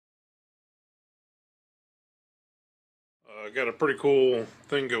I got a pretty cool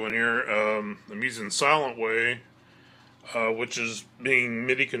thing going here. I'm using Silent Way, which is being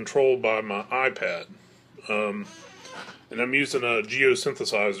MIDI controlled by my iPad. And I'm using a Geo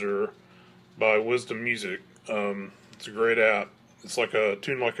Synthesizer by Wizdom Music. It's a great app. It's like a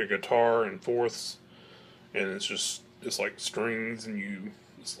tune like a guitar in fourths, and it's like strings, and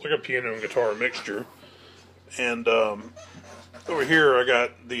it's like a piano and guitar mixture. And over here I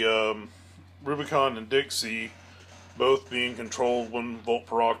got the Rubicon and Dixie, both being controlled 1 volt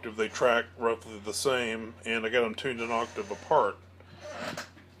per octave. They track roughly the same, and I got them tuned an octave apart.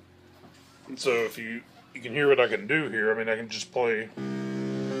 And so if you can hear what I can do here. I mean, I can just play.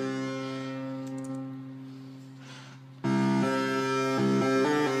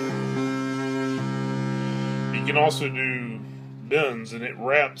 You can also do bends, and it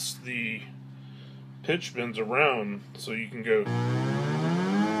wraps the pitch bends around, so you can go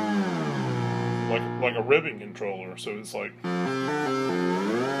like a ribbon controller. So it's like.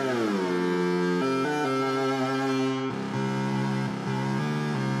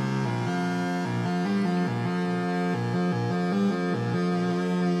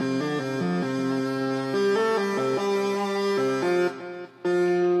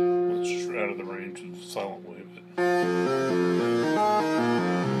 It's just out of the range of Silent Way, but.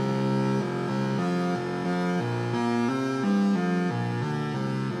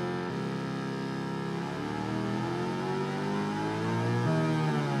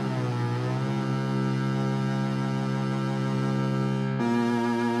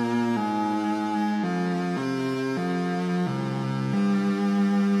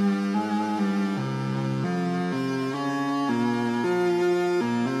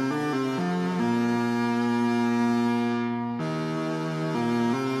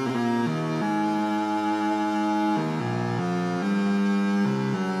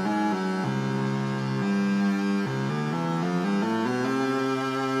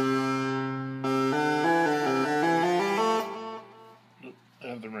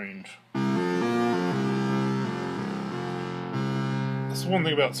 Of the range. That's the one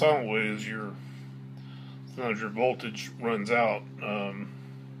thing about Silent Way is sometimes your voltage runs out. You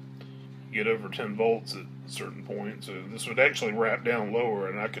get over 10 volts at a certain point, so this would actually wrap down lower,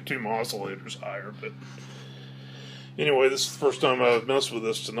 and I could tune my oscillators higher. But anyway, this is the first time I've messed with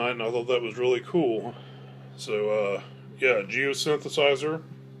this tonight, and I thought that was really cool. So yeah, Geo Synthesizer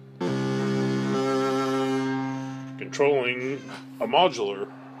controlling a modular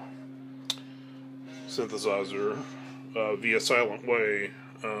synthesizer via Silent Way,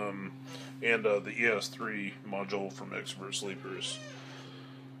 and the ES3 module from Expert Sleepers.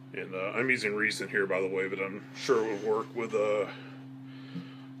 And I'm using recent here, by the way, but I'm sure it would work with other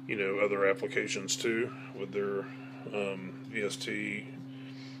applications too, with their VST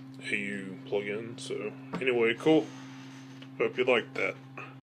AU plugin. So anyway, cool. Hope you liked that.